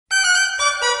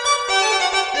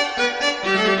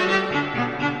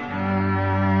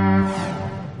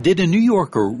Did a New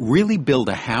Yorker really build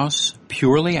a house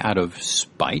purely out of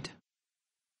spite?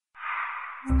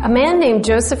 A man named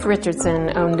Joseph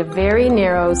Richardson owned a very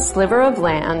narrow sliver of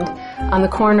land on the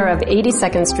corner of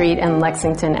 82nd Street and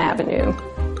Lexington Avenue.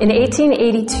 In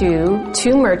 1882,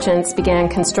 two merchants began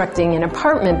constructing an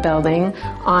apartment building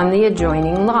on the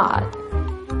adjoining lot.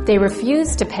 They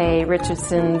refused to pay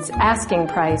Richardson's asking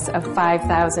price of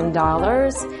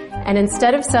 $5,000, and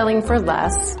instead of selling for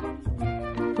less,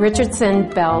 Richardson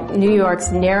built New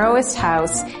York's narrowest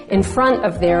house in front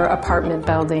of their apartment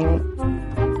building,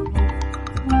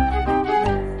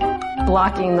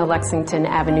 blocking the Lexington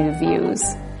Avenue views.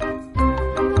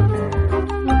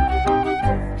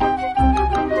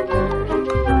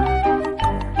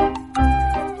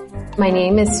 My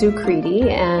name is Sue Creedy,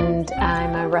 and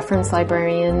I'm a reference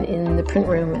librarian in the print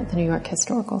room at the New York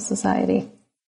Historical Society.